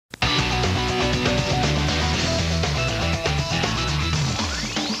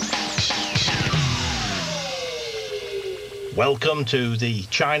Welcome to the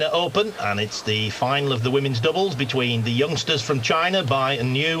China Open, and it's the final of the women's doubles between the youngsters from China, Bai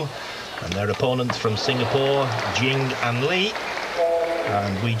and Niu, and their opponents from Singapore, Jing and Li.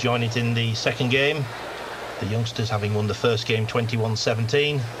 And we join it in the second game, the youngsters having won the first game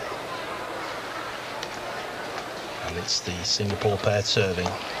 21-17. And it's the Singapore pair serving.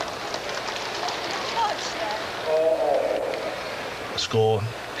 A score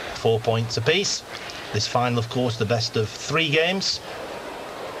 4 points apiece. This final, of course, the best of 3 games.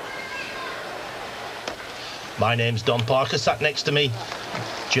 My name's Don Parker. Sat next to me,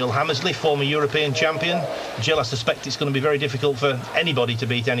 Jill Hammersley, former European champion. Jill, I suspect it's going to be very difficult for anybody to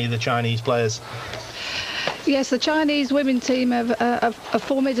beat any of the Chinese players. Yes, the Chinese women team are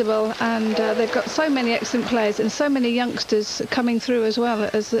formidable, and they've got so many excellent players and so many youngsters coming through as well.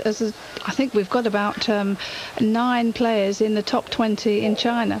 As I think we've got about 9 players in the top 20 in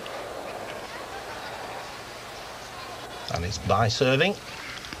China. And it's Bai serving.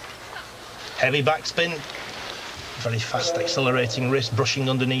 Heavy backspin. Very fast accelerating wrist, brushing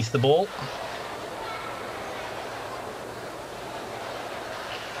underneath the ball.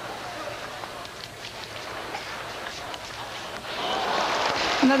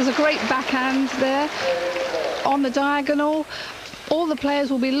 And that is a great backhand there on the diagonal. All the players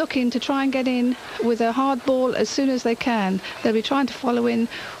will be looking to try and get in with a hard ball as soon as they can. They'll be trying to follow in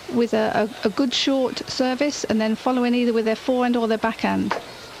with a good short service and then follow in either with their forehand or their backhand.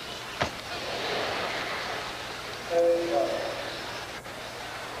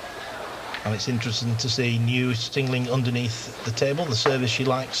 And it's interesting to see Niu singling underneath the table, the service she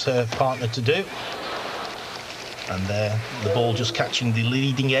likes her partner to do. And there, the ball just catching the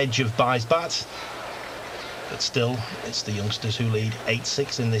leading edge of Bai's bat. But still, it's the youngsters who lead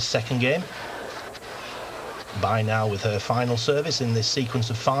 8-6 in this second game. Bai now with her final service in this sequence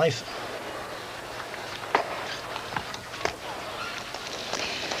of 5.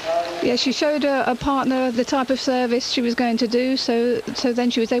 Yeah, she showed a partner the type of service she was going to do, so then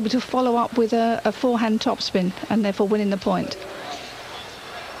she was able to follow up with a forehand topspin and therefore winning the point.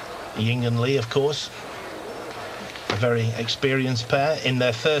 Ying and Li, of course, a very experienced pair in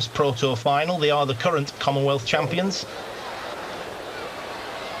their first Pro Tour final. They are the current Commonwealth champions.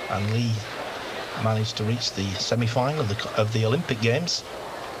 And Li managed to reach the semi-final of the Olympic Games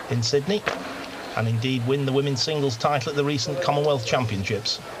in Sydney, and indeed win the women's singles title at the recent Commonwealth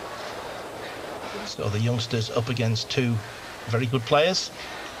Championships. So the youngsters up against 2 very good players.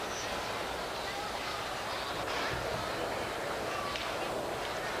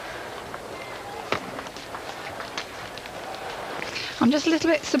 I'm just a little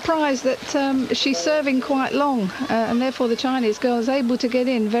bit surprised that she's serving quite long, and therefore the Chinese girl is able to get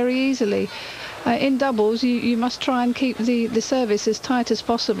in very easily. In doubles, you must try and keep the service as tight as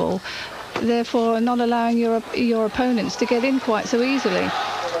possible, therefore not allowing your opponents to get in quite so easily.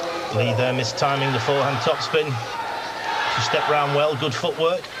 Li there mistiming the forehand topspin. She stepped round well, good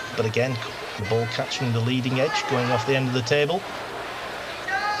footwork, but again the ball catching the leading edge, going off the end of the table.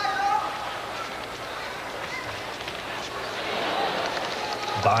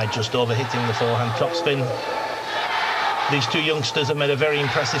 Bai just overhitting the forehand topspin. These 2 youngsters have made a very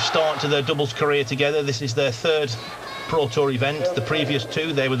impressive start to their doubles career together. This is their 3rd Pro Tour event. The previous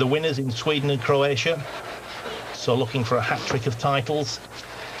 2, they were the winners in Sweden and Croatia. So looking for a hat-trick of titles.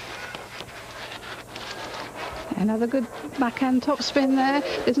 Another good backhand topspin there.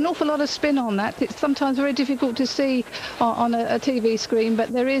 There's an awful lot of spin on that. It's sometimes very difficult to see on a TV screen,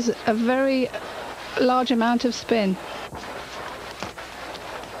 but there is a very large amount of spin.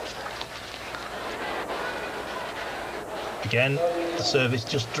 Again, the service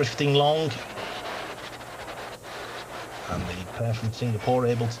just drifting long. And the pair from Singapore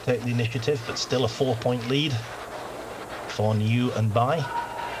able to take the initiative, but still a 4-point lead for Niu and Bai.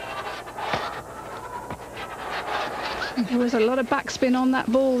 There was a lot of backspin on that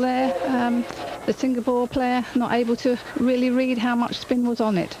ball there. The Singapore player not able to really read how much spin was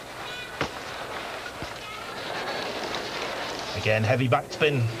on it. Again, heavy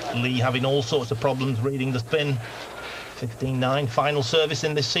backspin. Li having all sorts of problems reading the spin. 15-9, final service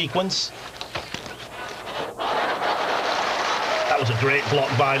in this sequence. That was a great block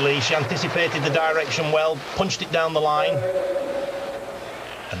by Li. She anticipated the direction well, punched it down the line.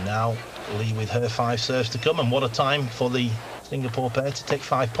 And now Li with her 5 serves to come, and what a time for the Singapore pair to take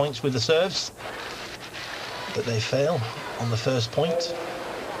 5 points with the serves. But they fail on the first point.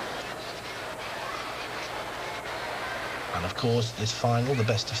 And of course, this final, the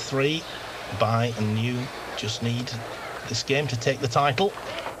best of 3, Bai and Niu just need this game to take the title.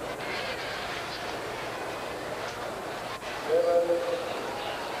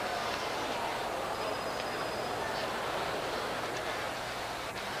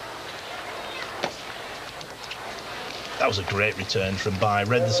 That was a great return from Bai.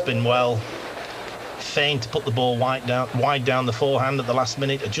 Read the spin well. Feigned to put the ball wide down the forehand at the last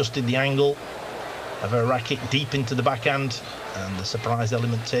minute. Adjusted the angle of her racket deep into the backhand. And the surprise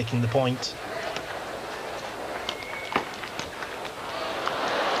element taking the point.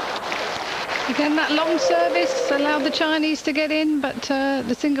 Again, that long service allowed the Chinese to get in, but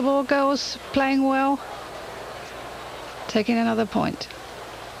the Singapore girls playing well, taking another point.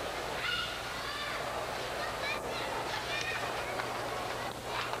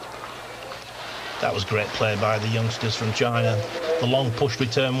 That was great play by the youngsters from China. The long push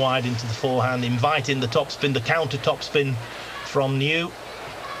return wide into the forehand, inviting the topspin, the counter topspin from Liu.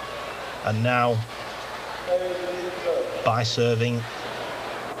 And now, by serving,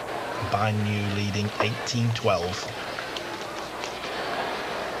 by Liu leading 18-12.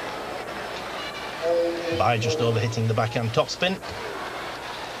 By just over hitting the backhand topspin.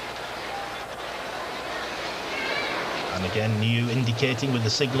 And again, Liu indicating with the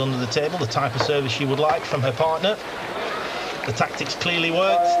signal under the table the type of service she would like from her partner. The tactics clearly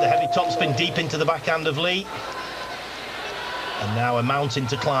worked. The heavy topspin deep into the backhand of Li. And now a mountain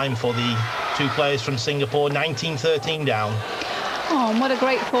to climb for the two players from Singapore, 19-13 down. Oh, and what a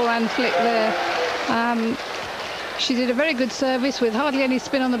great forehand flick there. She did a very good service with hardly any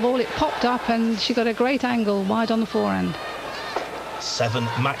spin on the ball. It popped up and she got a great angle wide on the forehand. 7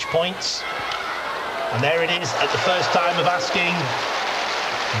 match points. And there it is at the first time of asking.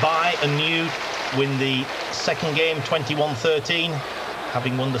 Bai and Liu win the second game 21-13,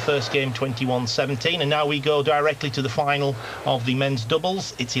 having won the first game 21-17. And now we go directly to the final of the men's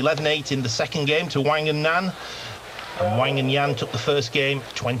doubles. It's 11-8 in the second game to Wang and Nan. And Wang and Yan took the first game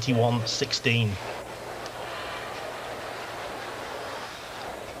 21-16.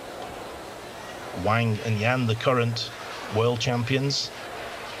 Wang and Yan, the current world champions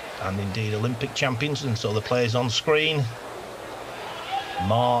and indeed Olympic champions, and so the players on screen,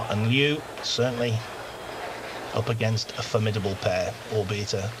 Ma and Liu, certainly up against a formidable pair,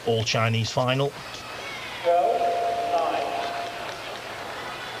 albeit a all-Chinese final.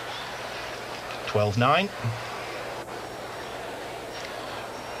 12-9.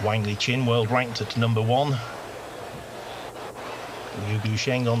 Wang Liqin, world ranked at number 1. LIU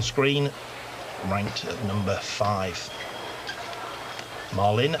Guozheng on screen, ranked at number 5. Ma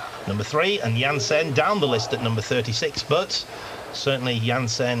Lin, number 3, and Yan down the list at number 36, but certainly Yan,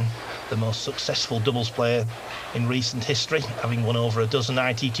 the most successful doubles player in recent history, having won over a dozen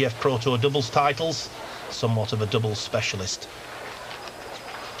ITTF Pro Tour doubles titles, somewhat of a doubles specialist.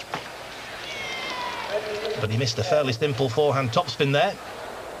 But he missed a fairly simple forehand topspin there.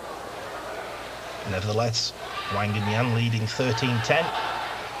 Nevertheless, Wang and Yan leading 13-10,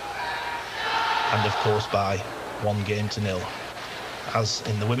 and of course by 1-0. As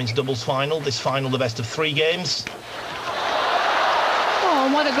in the women's doubles final, this final the best of 3 games. Oh,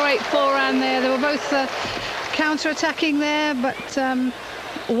 what a great forehand there. They were both counter-attacking there, but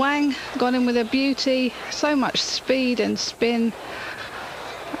Wang got in with a beauty. So much speed and spin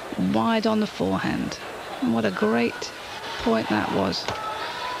wide on the forehand. And what a great point that was.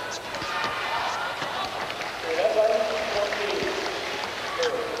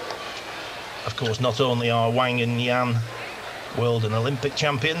 Of course, not only are Wang and Yan world and Olympic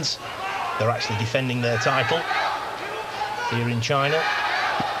champions, they're actually defending their title here in China.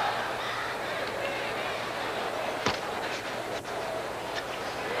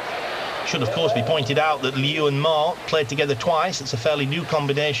 Should of course be pointed out that Liu and Ma played together twice. It's a fairly new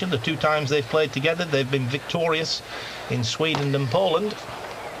combination. The 2 times they've played together, they've been victorious in Sweden and Poland.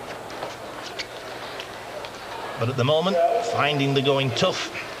 But at the moment, finding the going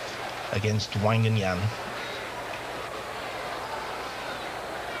tough against Wang and Yan.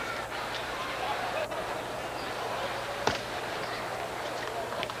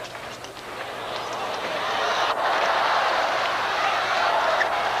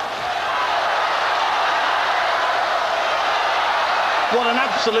 What an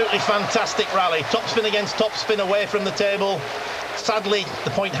absolutely fantastic rally. Topspin against topspin away from the table. Sadly,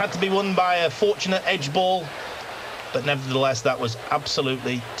 the point had to be won by a fortunate edge ball. But nevertheless, that was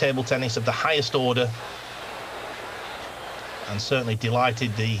absolutely table tennis of the highest order. And certainly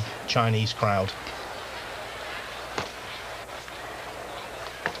delighted the Chinese crowd.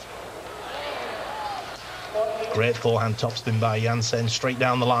 Great forehand topspin by Yan straight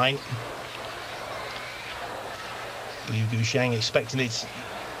down the line. LIU Guozheng expecting it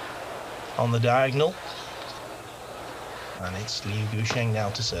on the diagonal. And it's LIU Guozheng now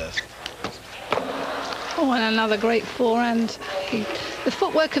to serve. Oh, and another great forehand. The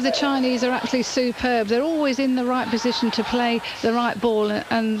footwork of the Chinese are actually superb. They're always in the right position to play the right ball,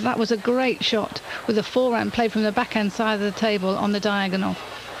 and that was a great shot with a forehand played from the backhand side of the table on the diagonal.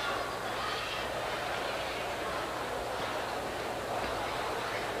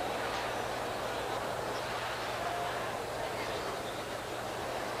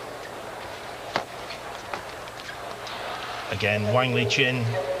 Again, Wang Liqin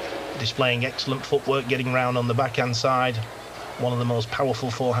displaying excellent footwork, getting round on the backhand side. One of the most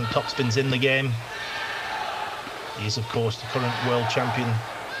powerful forehand topspins in the game. He is, of course, the current world champion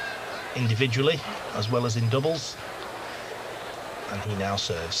individually, as well as in doubles. And he now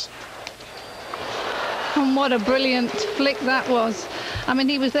serves. And what a brilliant flick that was. I mean,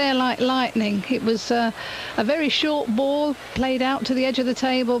 he was there like lightning. It was a very short ball, played out to the edge of the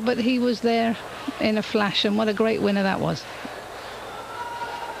table, but he was there in a flash, and what a great winner that was.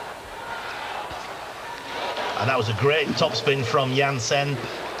 And that was a great topspin from Yan Sen.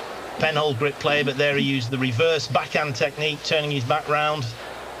 Penhold grip play, but there he used the reverse backhand technique, turning his back round,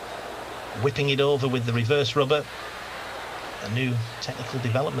 whipping it over with the reverse rubber. A new technical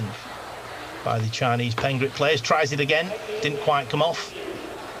development by the Chinese pen grip players. Tries it again, didn't quite come off.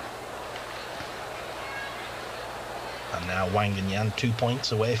 And now Wang and Yan 2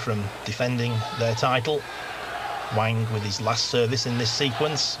 points away from defending their title. Wang with his last service in this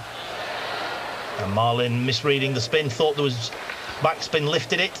sequence. And Ma Lin, misreading the spin, thought there was backspin,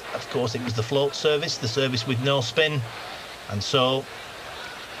 lifted it. Of course, it was the float service, the service with no spin. And so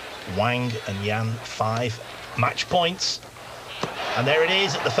Wang and Yan 5 match points. And there it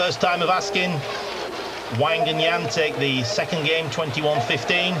is, at the first time of asking. Wang and Yan take the second game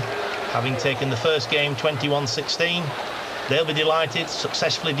 21-15, having taken the first game 21-16. They'll be delighted,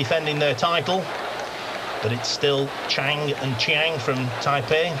 successfully defending their title. But it's still Chang and Chiang from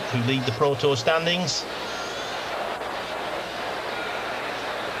Taipei who lead the Pro Tour standings.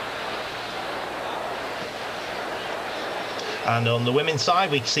 And on the women's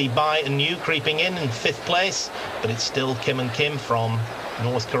side, we see Bai and Yu creeping in 5th place, but it's still Kim and Kim from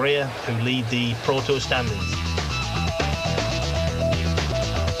North Korea who lead the Pro Tour standings.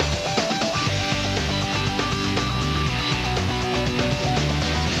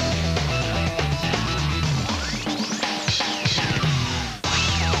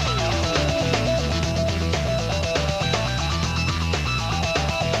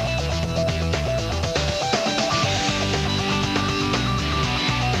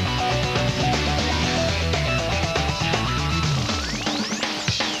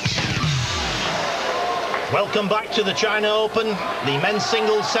 Welcome back to the China Open, the men's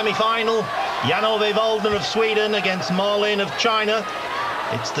singles semi-final. Jan-Ove Waldner of Sweden against Ma Lin of China.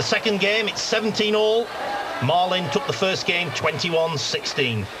 It's the second game, it's 17-all. Ma Lin took the first game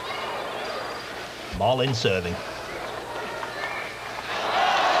 21-16. Ma Lin serving.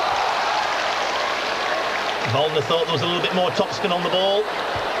 Waldner thought there was a little bit more topspin on the ball.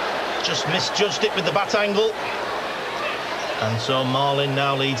 Just misjudged it with the bat angle. And so Ma Lin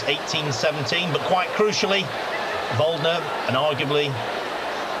now leads 18-17, but quite crucially, Waldner, and arguably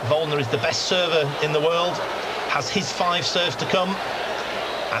Waldner is the best server in the world, has his 5 serves to come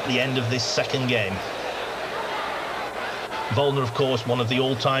at the end of this second game. Waldner, of course, one of the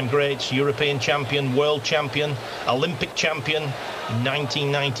all-time greats, European champion, world champion, Olympic champion in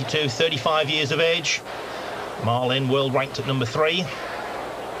 1992, 35 years of age. Ma Lin, world ranked at number 3,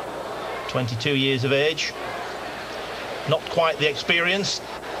 22 years of age. Not quite the experience,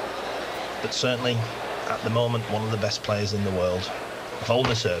 but certainly at the moment one of the best players in the world.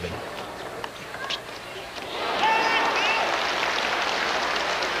 Waldner serving.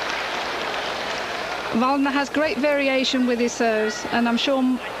 Waldner has great variation with his serves, and I'm sure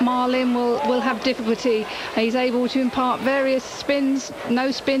Ma Lin will have difficulty. He's able to impart various spins,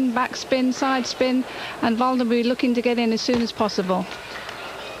 no spin, back spin, side spin, and Waldner will be looking to get in as soon as possible.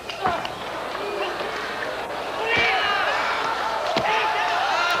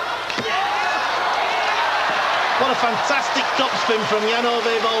 What a fantastic topspin from Jan-Ove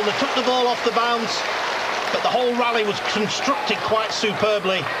Waldner. Took the ball off the bounce, but the whole rally was constructed quite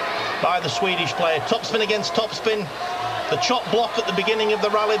superbly by the Swedish player. Topspin against topspin, the chop block at the beginning of the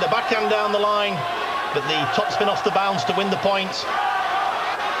rally, the backhand down the line, but the topspin off the bounce to win the point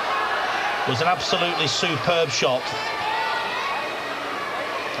was an absolutely superb shot.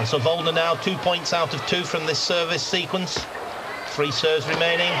 And so Waldner now 2 points out of 2 from this service sequence. 3 serves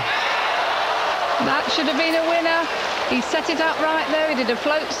remaining. That should have been a winner. He set it up right there. He did a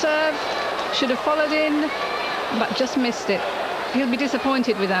float serve. Should have followed in, but just missed it. He'll be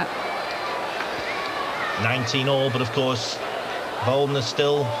disappointed with that. 19-all, but of course, Waldner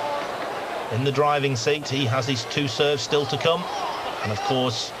still in the driving seat. He has his 2 serves still to come, and of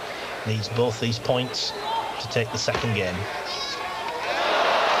course needs both these points to take the second game.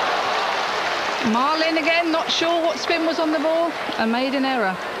 Ma Lin again, not sure what spin was on the ball and made an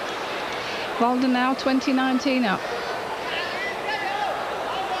error. WALDNER now 20-19 up.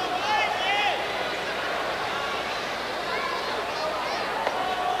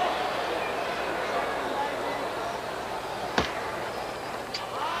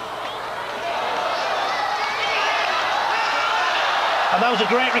 And that was a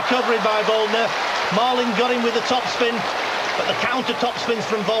great recovery by WALDNER. Ma Lin got him with the top spin, but the counter top spins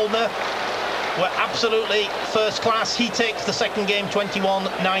from WALDNER were absolutely first class. He takes the second game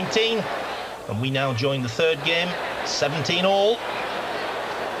 21-19, and we now join the third game 17-all.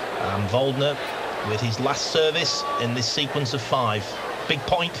 And WALDNER with his last service in this sequence of 5. Big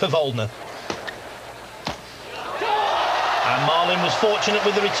point for WALDNER. And Ma Lin was fortunate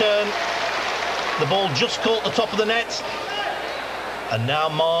with the return. The ball just caught the top of the net. And now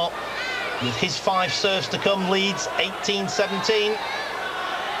Ma, with his 5 serves to come, leads 18-17.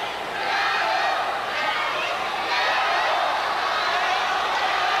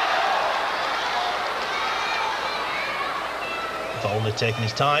 WALDNER taking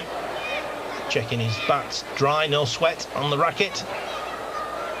his time, checking his bats dry, no sweat on the racket.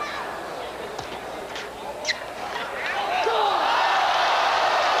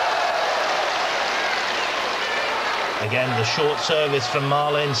 Again, the short service from Ma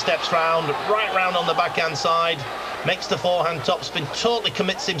Lin, steps round, right round on the backhand side, makes the forehand topspin, totally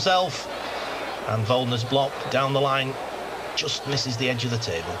commits himself, and WALDNER's block down the line just misses the edge of the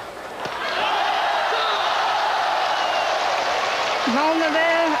table. WALDNER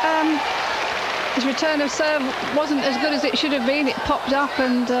there, his return of serve wasn't as good as it should have been. It popped up,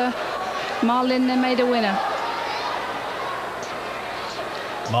 and Ma Lin then made a winner.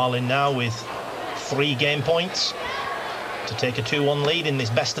 Ma Lin now with 3 game points to take a 2-1 lead in this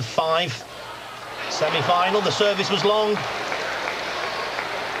best of 5 semi-final. The service was long.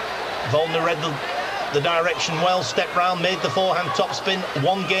 WALDNER read the direction well, stepped round, made the forehand topspin.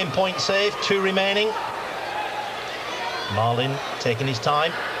 1 game point save, 2 remaining. Ma Lin taking his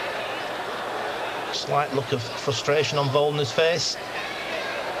time. Slight look of frustration on WALDNER's face.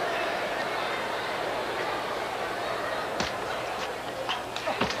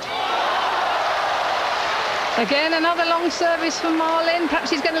 Again, another long service for Ma Lin.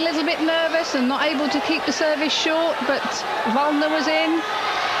 Perhaps he's getting a little bit nervous and not able to keep the service short, but WALDNER was in,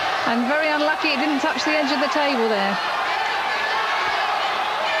 and very unlucky it didn't touch the edge of the table there.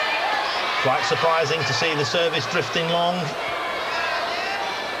 Quite surprising to see the service drifting long.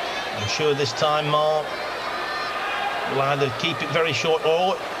 I'm sure this time Ma will either keep it very short,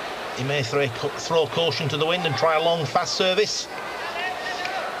 or he may throw caution to the wind and try a long, fast service.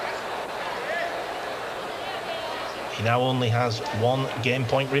 He now only has 1 game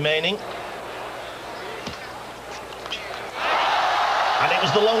point remaining. And it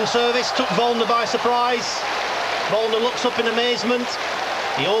was the long service, took WALDNER by surprise. WALDNER looks up in amazement.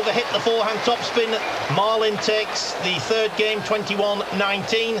 He overhit the forehand topspin. Ma Lin takes the third game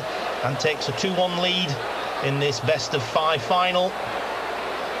 21-19 and takes a 2-1 lead in this best of 5 final.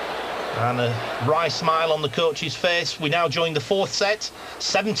 And a wry smile on the coach's face. We now join the 4th set,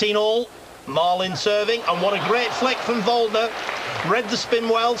 17-all. Ma Lin serving, and what a great flick from WALDNER. Read the spin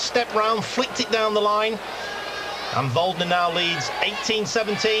well, stepped round, flicked it down the line, and WALDNER now leads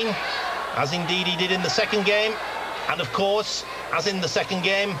 18-17, as indeed he did in the second game, and of course, as in the second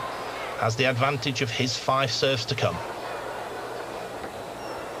game, has the advantage of his 5 serves to come.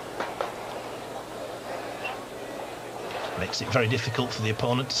 Makes it very difficult for the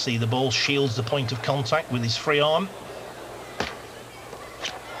opponent to see the ball, shields the point of contact with his free arm.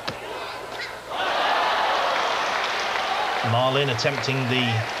 Ma Lin attempting the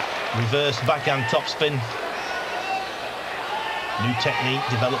reverse backhand topspin. New technique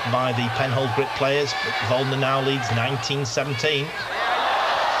developed by the penhold grip players, but WALDNER now leads 19-17.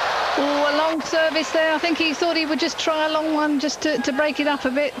 Oh, a long service there. I think he thought he would just try a long one just to break it up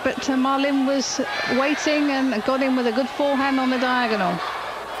a bit, but Ma Lin was waiting and got in with a good forehand on the diagonal.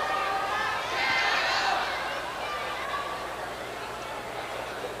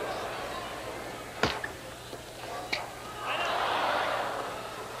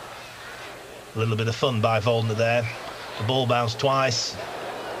 A little bit of fun by WALDNER there. The ball bounced twice.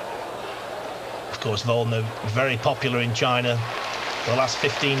 Of course, WALDNER very popular in China. For the last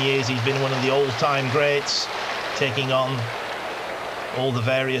 15 years, he's been one of the all-time greats, taking on all the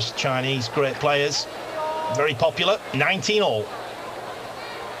various Chinese great players. Very popular. 19-all.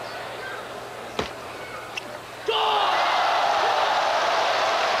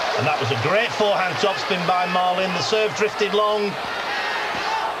 And that was a great forehand topspin by Ma Lin. The serve drifted long.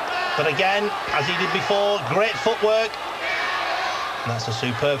 But again, as he did before, great footwork. And that's a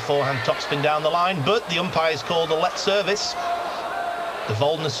superb forehand topspin down the line. But the umpire's called a let service. The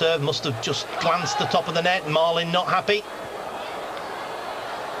WALDNER serve must have just glanced the top of the net. Ma Lin not happy.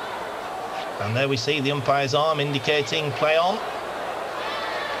 And there we see the umpire's arm indicating play on.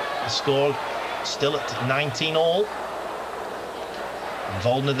 The score still at 19 all. And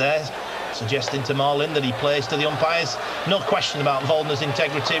WALDNER there suggesting to Ma Lin that he plays to the umpires. No question about WALDNER's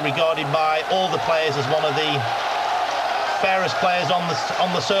integrity, regarded by all the players as one of the fairest players on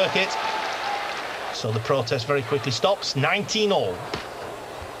the circuit. So the protest very quickly stops. 19 all.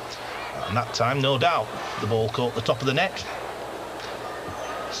 And that time, no doubt, the ball caught the top of the net.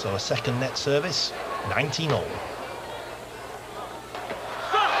 So a second net service, 19 all.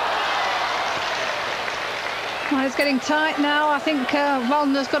 Well, it's getting tight now. I think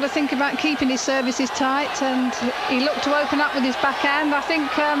WALDNER's got to think about keeping his services tight, and he looked to open up with his backhand. I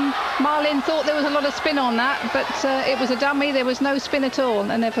think Ma Lin thought there was a lot of spin on that, but it was a dummy. There was no spin at all,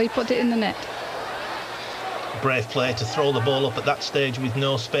 and therefore he put it in the net. Brave play to throw the ball up at that stage with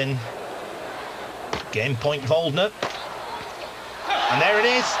no spin. Game point WALDNER. And there it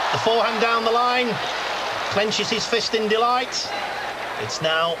is, the forehand down the line. Clenches his fist in delight. It's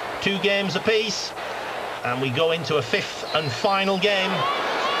now 2 games apiece. And we go into a 5th and final game.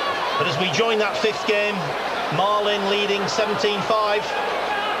 But as we join that 5th game, Ma Lin leading 17-5.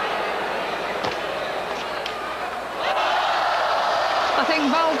 I think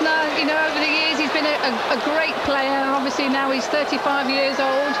WALDNER, you know, over the years he's been a great player. Obviously now he's 35 years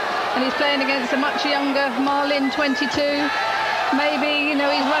old and he's playing against a much younger Ma Lin, 22. Maybe, you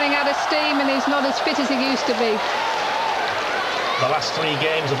know, he's running out of steam and he's not as fit as he used to be. The last 3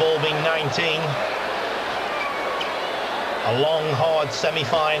 games have all been 19. A long, hard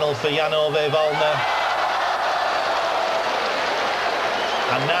semi-final for Jan-Ove WALDNER.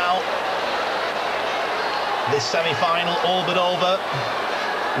 And now, this semi-final all but over.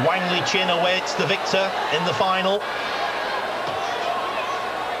 WANG Liqin awaits the victor in the final.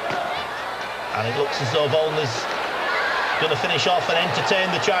 And it looks as though WALDNER's going to finish off and entertain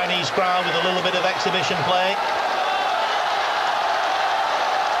the Chinese crowd with a little bit of exhibition play.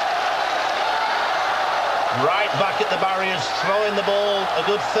 Right back at the barriers, throwing the ball a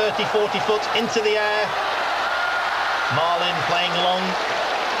good 30-40 foot into the air. Ma Lin playing along.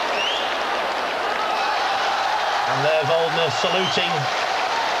 And there WALDNER saluting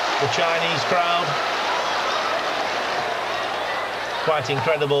the Chinese crowd. Quite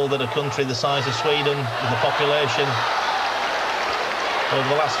incredible that a country the size of Sweden, with the population, over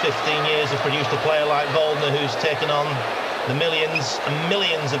the last 15 years have produced a player like WALDNER who's taken on the millions and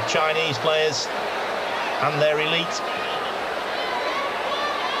millions of Chinese players and their elite.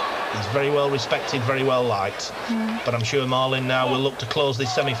 He's very well respected, very well liked. But I'm sure Ma Lin now will look to close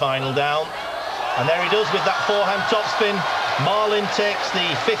this semi-final down. And there he does with that forehand topspin. Ma Lin takes the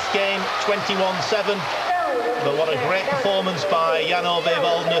 5th game, 21-7. But what a great performance by Jan-Ove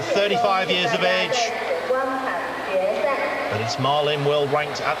WALDNER, 35 years of age. But it's Ma Lin, world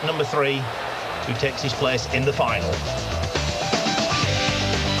ranked at number 3, who takes his place in the final.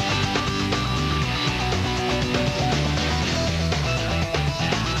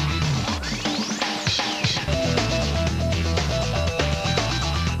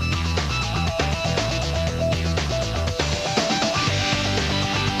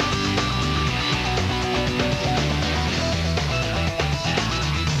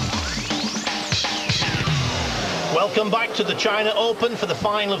 Welcome back to the China Open for the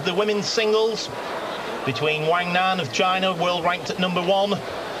final of the women's singles between WANG Nan of China, world ranked at number 1,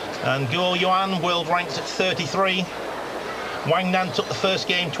 and GUO Yan, world ranked at 33. WANG Nan took the first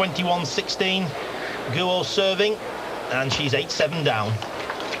game 21-16. GUO serving, and she's 8-7 down.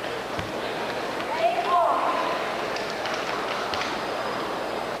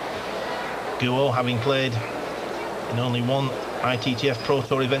 GUO having played in only one ITTF Pro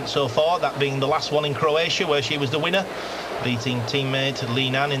Tour event so far, that being the last one in Croatia, where she was the winner, beating teammate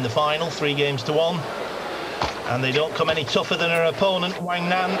Li Nan in the final, 3-1. And they don't come any tougher than her opponent, WANG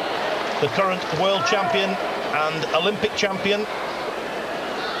Nan, the current world champion and Olympic champion.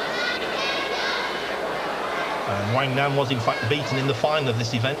 And WANG Nan was in fact beaten in the final of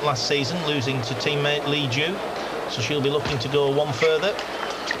this event last season, losing to teammate Li Ju, so she'll be looking to go one further.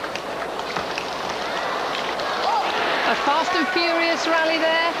 A fast and furious rally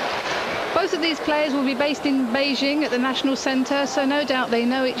there. Both of these players will be based in Beijing at the National Centre, so no doubt they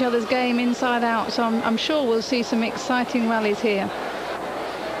know each other's game inside out, so I'm sure we'll see some exciting rallies here.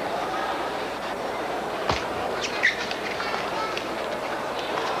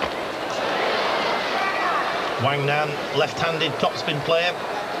 Wang Nan, left-handed topspin player,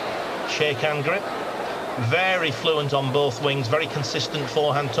 shake-hand grip, very fluent on both wings, very consistent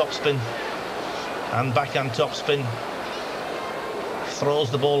forehand topspin and backhand topspin.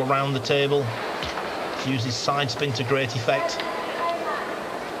 Throws the ball around the table, uses side spin to great effect.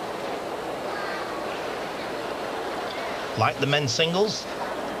 Like the men's singles,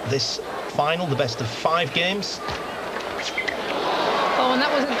 this final, the best of 5 games. Oh, and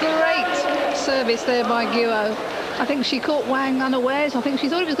that was a great service there by Guo. I think she caught Wang unawares. I think she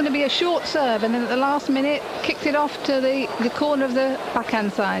thought it was going to be a short serve, and then at the last minute kicked it off to the corner of the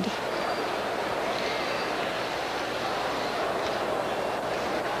backhand side.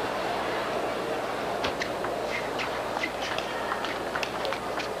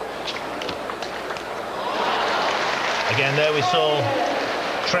 Again, there we saw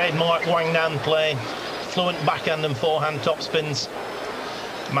trademark Wang Nan play, fluent backhand and forehand topspins.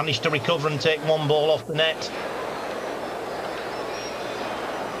 Managed to recover and take one ball off the net.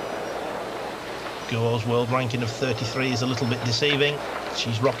 Guo's world ranking of 33 is a little bit deceiving.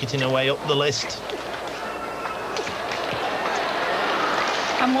 She's rocketing away up the list.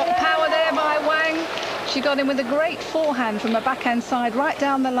 And what power there by Wang. She got in with a great forehand from a backhand side right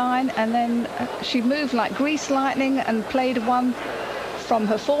down the line, and then she moved like grease lightning and played one from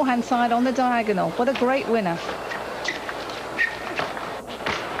her forehand side on the diagonal. What a great winner.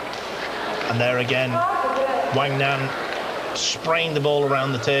 And there again, Wang Nan spraying the ball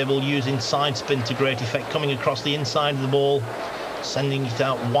around the table, using side spin to great effect, coming across the inside of the ball, sending it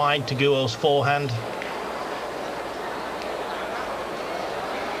out wide to Guo's forehand.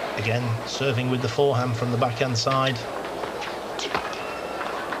 Again, serving with the forehand from the backhand side.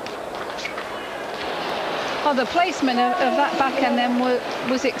 Oh, the placement of that backhand then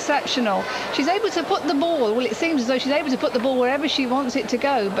was exceptional. She's able to put the ball, well, it seems as though she's able to put the ball wherever she wants it to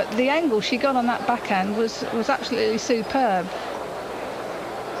go, but the angle she got on that backhand was absolutely superb.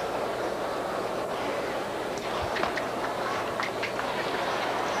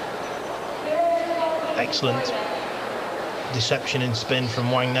 Excellent deception in spin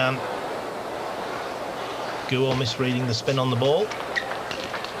from Wang Nan. Guo misreading the spin on the ball.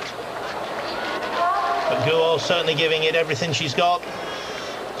 But Guo certainly giving it everything she's got.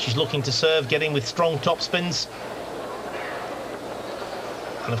 She's looking to serve, getting with strong top spins.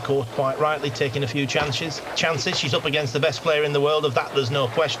 And of course, quite rightly, taking a few chances. She's up against the best player in the world, of that there's no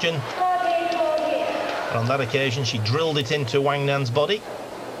question. And on that occasion, she drilled it into Wang Nan's body.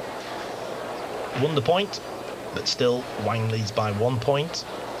 Won the point, but still Wang leads by 1 point.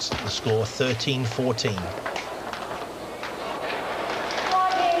 The score 13-14.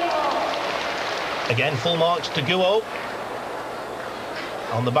 Again, full marks to Guo.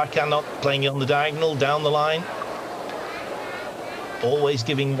 On the backhand, not playing it on the diagonal, down the line. Always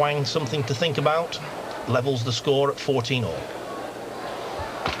giving Wang something to think about. Levels the score at 14-all.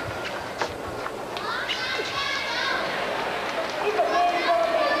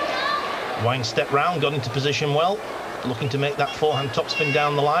 Wang stepped round, got into position well, looking to make that forehand topspin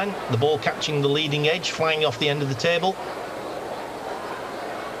down the line. The ball catching the leading edge, flying off the end of the table.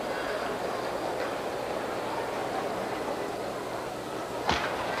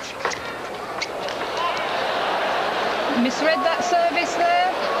 Misread that service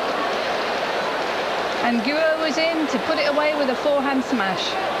there. And Guo was in to put it away with a forehand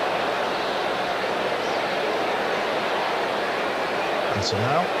smash. And so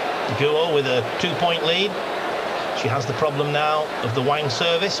now, Guo with a 2-point lead. She has the problem now of the Wang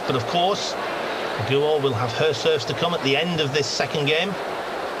service, but of course Guo will have her serves to come at the end of this second game.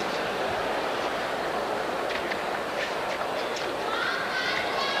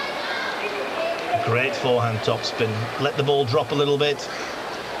 Great forehand topspin, let the ball drop a little bit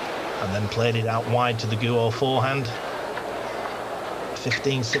and then played it out wide to the Guo forehand.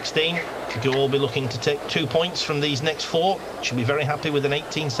 15-16. Guo will be looking to take 2 points from these next 4. She'll be very happy with an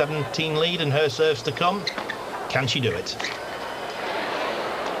 18-17 lead and her serves to come. Can she do it?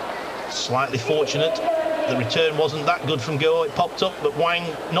 Slightly fortunate. The return wasn't that good from Guo. It popped up, but Wang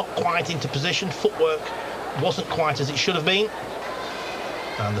not quite into position. Footwork wasn't quite as it should have been.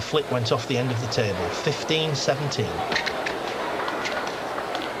 And the flick went off the end of the table. 15-17.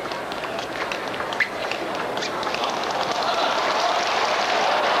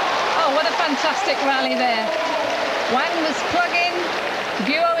 Fantastic rally there. Wang was plugging,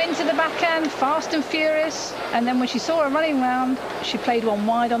 Guo into the backhand, fast and furious, and then when she saw her running round, she played one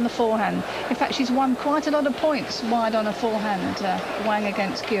wide on the forehand. In fact, she's won quite a lot of points wide on a forehand, Wang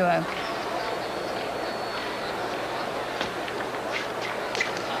against Guo.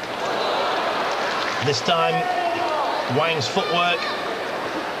 This time, Wang's footwork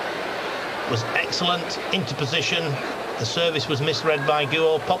was excellent, into position. The service was misread by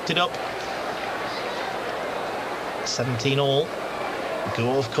Guo, popped it up. 17 all.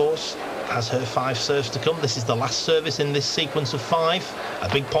 Guo, of course, has her 5 serves to come. This is the last service in this sequence of 5. A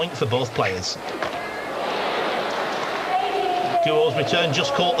big point for both players. Guo's return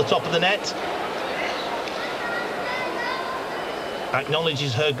just caught the top of the net.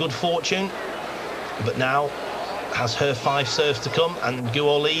 Acknowledges her good fortune, but now has her 5 serves to come, and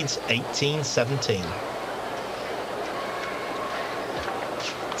Guo leads 18-17.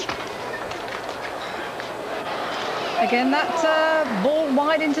 Again, that ball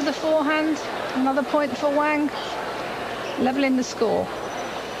wide into the forehand. Another point for Wang, leveling the score.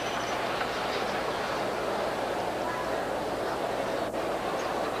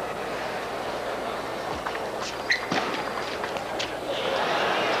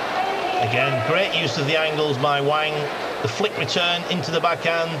 Again, great use of the angles by Wang. The flick return into the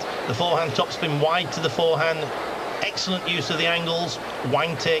backhand, the forehand topspin wide to the forehand. Excellent use of the angles.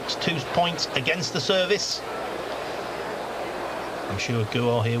 Wang takes 2 points against the service. I'm sure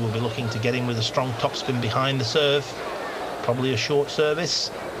Guo here will be looking to get in with a strong topspin behind the serve. Probably a short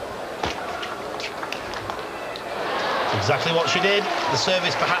service. Exactly what she did. The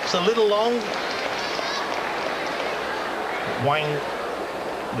service perhaps a little long. Wang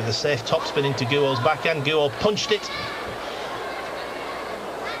with a safe topspin into Guo's backhand. Guo punched it.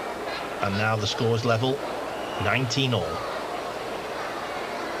 And now the score's level, 19 all.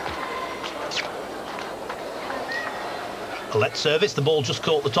 A let service, the ball just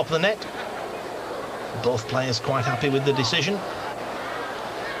caught the top of the net. Both players quite happy with the decision.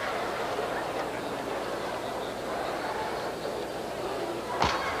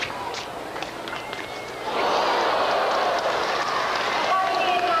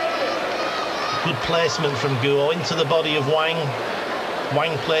 Good placement from Guo into the body of Wang.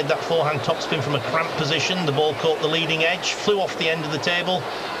 Wang played that forehand topspin from a cramped position. The ball caught the leading edge, flew off the end of the table,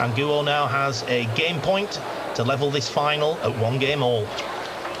 and Guo now has a game point to level this final at 1 game all.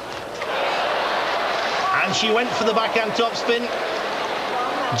 And she went for the backhand topspin.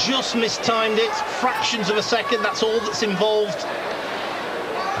 Just mistimed it, fractions of a second, that's all that's involved.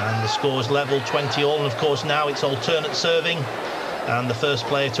 And the score's level, 20 all, and of course now it's alternate serving. And the first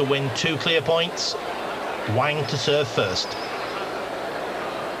player to win 2 clear points, Wang to serve first.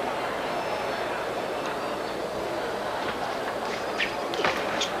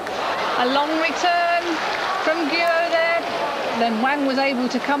 A long return from Guo there. Then Wang was able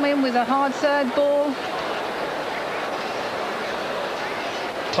to come in with a hard third ball.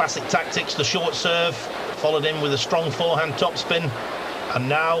 Classic tactics, the short serve, followed in with a strong forehand topspin. And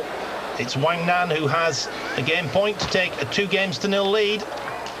now it's Wang Nan who has a game point to take a 2-0 lead.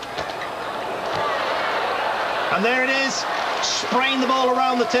 And there it is, spraying the ball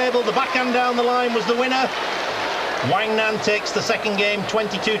around the table. The backhand down the line was the winner. Wang Nan takes the second game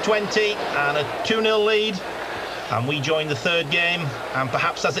 22-20 and a 2-0 lead. And we join the third game, and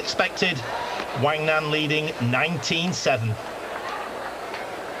perhaps as expected, Wang Nan leading 19-7.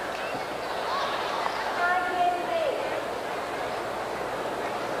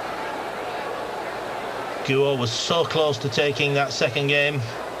 Guo was so close to taking that second game.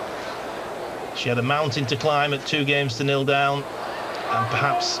 She had a mountain to climb at 2-0 down, and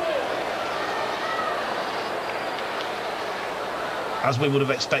perhaps, as we would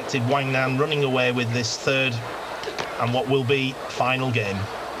have expected, Wang Nan running away with this third and what will be final game.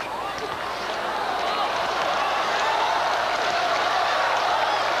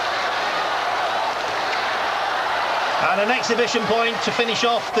 And an exhibition point to finish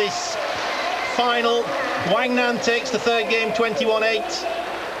off this final. Wang Nan takes the third game 21-8.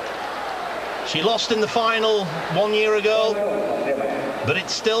 She lost in the final 1 year ago, but it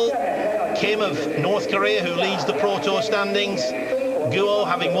still came of North Korea, who leads the Pro Tour standings. Guo,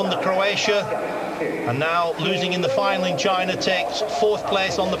 having won the Croatia and now losing in the final in China, takes 4th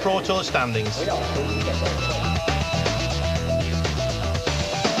place on the Pro Tour standings.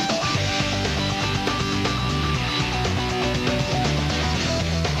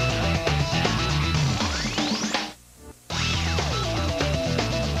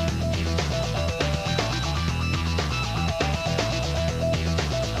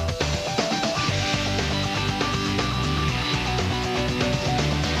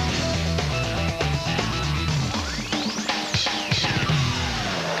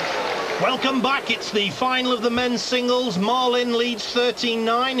 Welcome back. It's the final of the men's singles. Ma Lin leads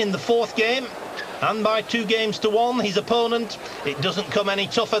 13-9 in the 4th game, and by 2-1 his opponent, it doesn't come any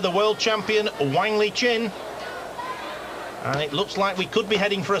tougher, the world champion WANG Liqin. And it looks like we could be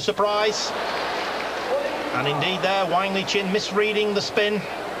heading for a surprise, and indeed there, WANG Liqin misreading the spin.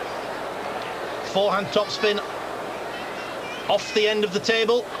 Forehand topspin off the end of the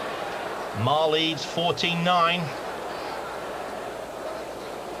table. Ma leads 14-9.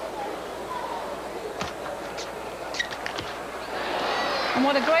 And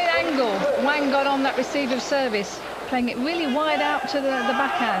what a great angle Wang got on that receive of service, playing it really wide out to the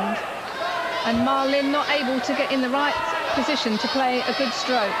backhand. And Ma Lin not able to get in the right position to play a good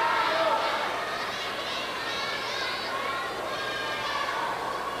stroke.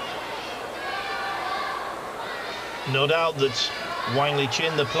 No doubt that Wang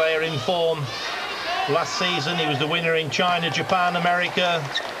Liqin, the player in form last season, he was the winner in China, Japan, America,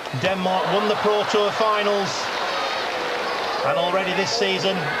 Denmark, won the Pro Tour finals. And already this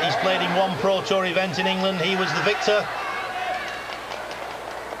season, he's played in one Pro Tour event in England. He was the victor.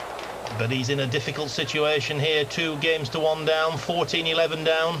 But he's in a difficult situation here. 2 games to 1 down, 14-11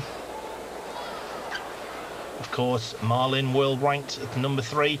 down. Of course, Ma Lin, world ranked at number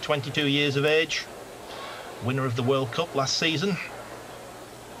 3, 22 years of age. Winner of the World Cup last season.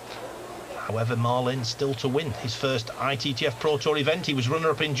 However, Ma Lin still to win his first ITTF Pro Tour event. He was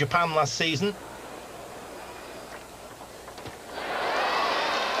runner-up in Japan last season.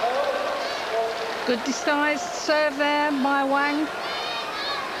 Good disguised serve there by Wang.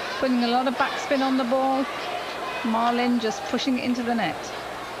 Putting a lot of backspin on the ball. Ma Lin just pushing it into the net.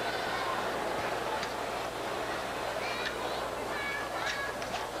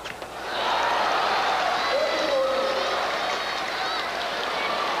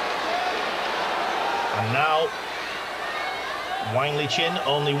 And now, Wang Liqin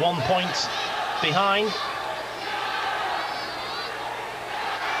only 1 point behind.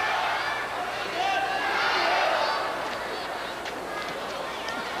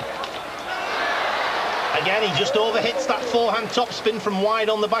 Again, he just overhits that forehand topspin from wide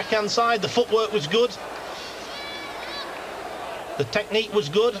on the backhand side. The footwork was good. The technique was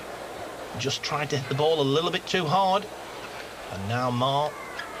good. Just tried to hit the ball a little bit too hard. And now Ma,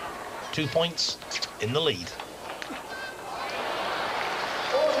 2 points in the lead.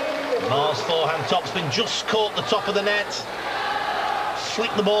 Ma's forehand topspin just caught the top of the net.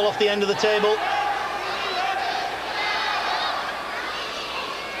 Flicked the ball off the end of the table.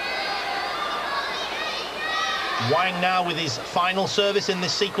 Wang now with his final service in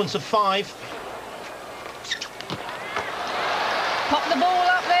this sequence of 5. Popped the ball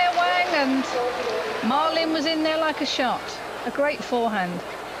up there, Wang, and Ma Lin was in there like a shot. A great forehand.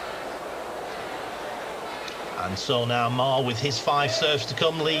 And so now Ma, with his 5 serves to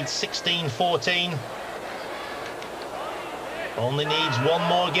come, leads 16-14. Only needs 1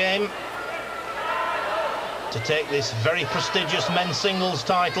 more game to take this very prestigious men's singles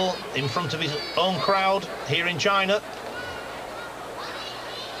title in front of his own crowd here in China.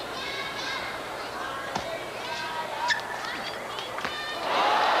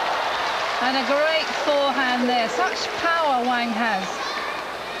 And a great forehand there. Such power Wang has.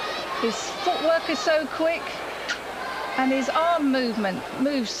 His footwork is so quick, and his arm movement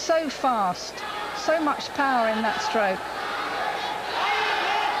moves so fast. So much power in that stroke.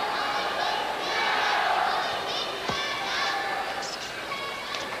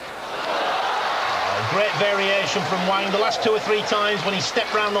 Great variation from Wang. The last 2 or 3 times when he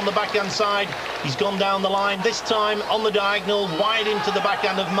stepped round on the backhand side, he's gone down the line. This time on the diagonal, wide into the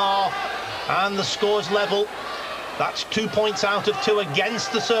backhand of Ma, and the score's level. That's 2 points out of 2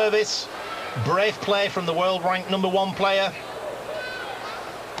 against the service. Brave play from the world ranked number 1 player.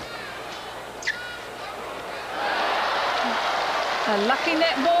 A lucky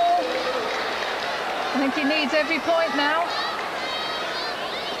net ball. I think he needs every point now.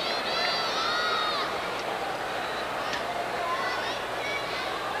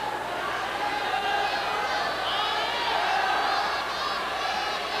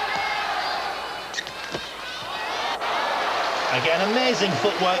 Again, amazing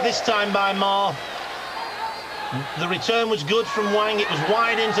footwork, this time by Ma. The return was good from Wang. It was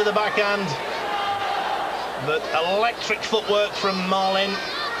wide into the backhand. But electric footwork from Ma Lin.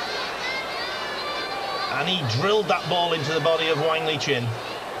 And he drilled that ball into the body of Wang Liqin.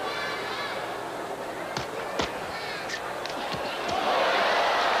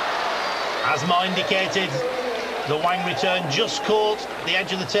 As Ma indicated, the Wang return just caught the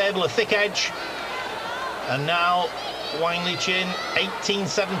edge of the table, a thick edge. And now Wang Liqin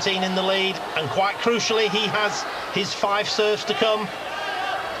 18-17 in the lead, and quite crucially he has his 5 serves to come.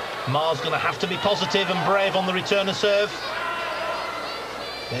 Ma's going to have to be positive and brave on the return of serve.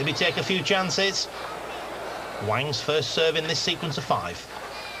 Maybe take a few chances. Wang's first serve in this sequence of 5.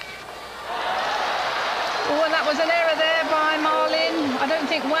 Oh, and that was an error there by Ma Lin. I don't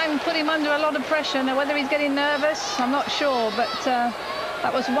think Wang put him under a lot of pressure. Now, whether he's getting nervous, I'm not sure, but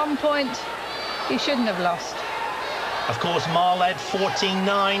that was 1 point He shouldn't have lost. Of course, Ma led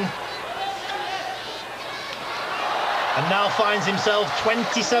 14-9. And now finds himself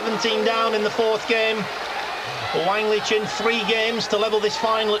 20-17 down in the fourth game. Wang Liqin 3 games to level this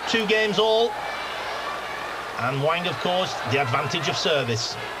final at 2 games all. And Wang, of course, the advantage of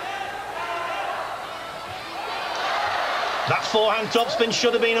service. That forehand topspin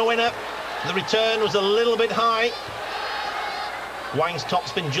should have been a winner. The return was a little bit high. Wang's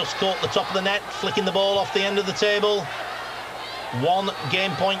topspin just caught the top of the net, flicking the ball off the end of the table. 1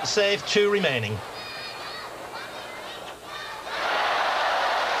 game point saved, 2 remaining.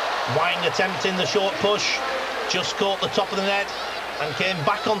 Wang attempting the short push, just caught the top of the net and came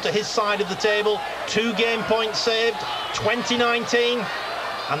back onto his side of the table. 2 game points saved, 20-19.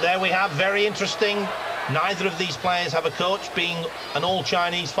 And there we have, very interesting. Neither of these players have a coach, being an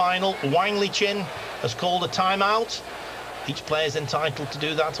all-Chinese final. Wang Liqin has called a timeout. Each player is entitled to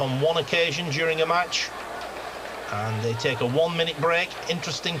do that on 1 occasion during a match. And they take a 1-minute break.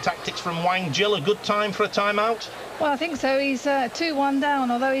 Interesting tactics from Wang. Jill, a good time for a timeout? Well, I think so. He's 2-1 down,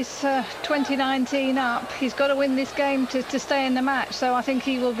 although he's 20-19 up. He's got to win this game to stay in the match. So I think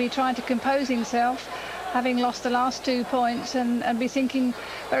he will be trying to compose himself, having lost the last 2 points, and be thinking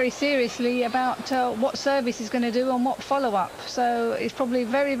very seriously about what service he's going to do and what follow-up. So it's probably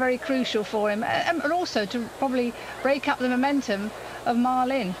very, very crucial for him, and also to probably break up the momentum of Ma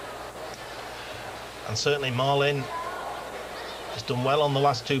Lin. And certainly Ma Lin has done well on the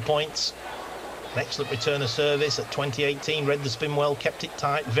last 2 points. An excellent return of service at 20-18, read the spin well, kept it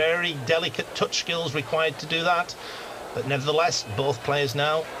tight. Very delicate touch skills required to do that. But nevertheless, both players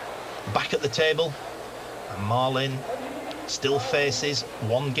now back at the table. And Ma Lin still faces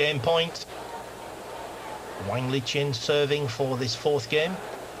 1 game point. Wang Liqin serving for this 4th game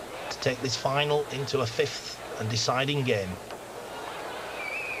to take this final into a 5th and deciding game.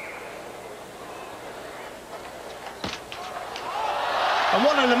 And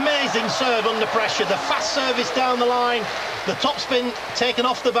what an amazing serve under pressure. The fast service down the line, the topspin taken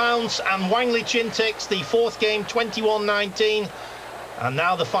off the bounce, and Wang Liqin takes the 4th game, 21-19. And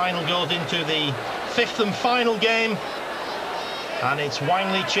now the final goes into the 5th and final game. And it's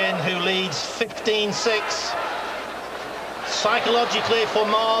Wang Liqin who leads 15-6. Psychologically for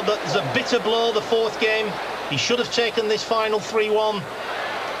Ma, there's a bitter blow, the 4th game. He should have taken this final 3-1.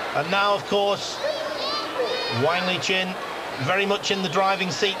 And now, of course, Wang Liqin very much in the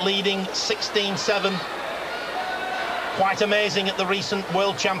driving seat, leading 16-7. Quite amazing at the recent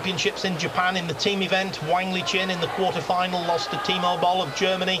World Championships in Japan in the team event. Wang Liqin in the quarter-final lost to Timo Boll of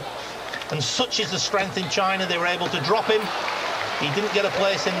Germany. And such is the strength in China, they were able to drop him. He didn't get a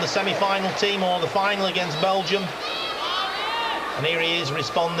place in the semi-final team or the final against Belgium. And here he is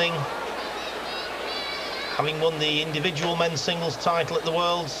responding, having won the individual men's singles title at the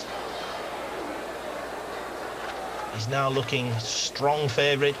Worlds. He's now looking strong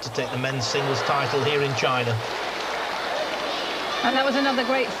favourite to take the men's singles title here in China. And that was another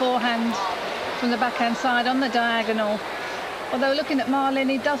great forehand from the backhand side on the diagonal. Although looking at Ma Lin,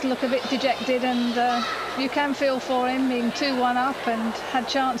 he does look a bit dejected, and you can feel for him, being 2-1 up and had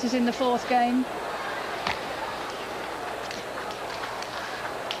chances in the 4th game.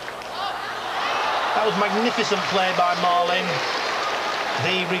 That was magnificent play by Ma Lin.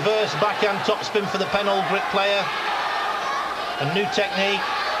 The reverse backhand topspin for the penhold grip player. A new technique,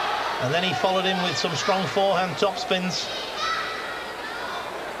 and then he followed him with some strong forehand topspins.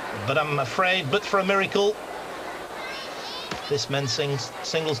 But I'm afraid, but for a miracle, this men's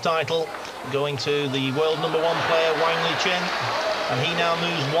singles title going to the world #1 player, Wang Liqin, and he now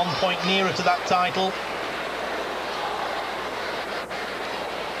moves 1 point nearer to that title.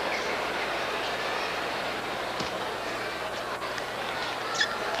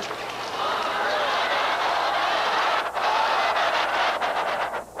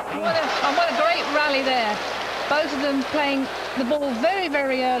 What a great rally there. Both of them playing the ball very,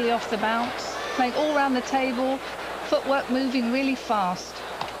 very early off the bounce, playing all around the table, footwork moving really fast.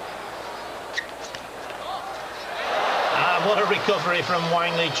 What a recovery from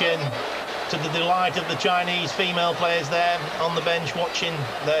Wang Liqin, to the delight of the Chinese female players there on the bench watching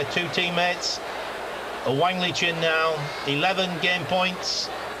their 2 teammates. Wang Liqin now 11 game points,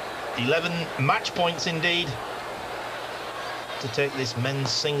 11 match points indeed, to take this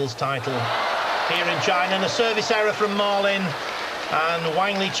men's singles title here in China. And a service error from Ma Lin, and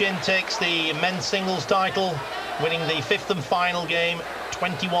Wang Liqin takes the men's singles title, winning the 5th and final game,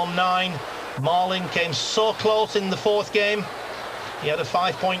 21-9. Ma Lin came so close in the 4th game. He had a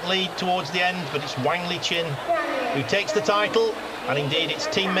 5-point lead towards the end, but it's Wang Liqin who takes the title, And indeed, it's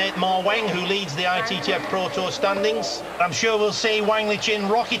teammate Ma Weng who leads the ITTF Pro Tour standings. I'm sure we'll see Wang Liqin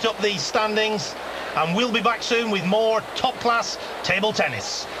rocket up these standings, and we'll be back soon with more top-class table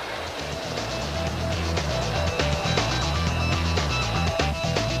tennis.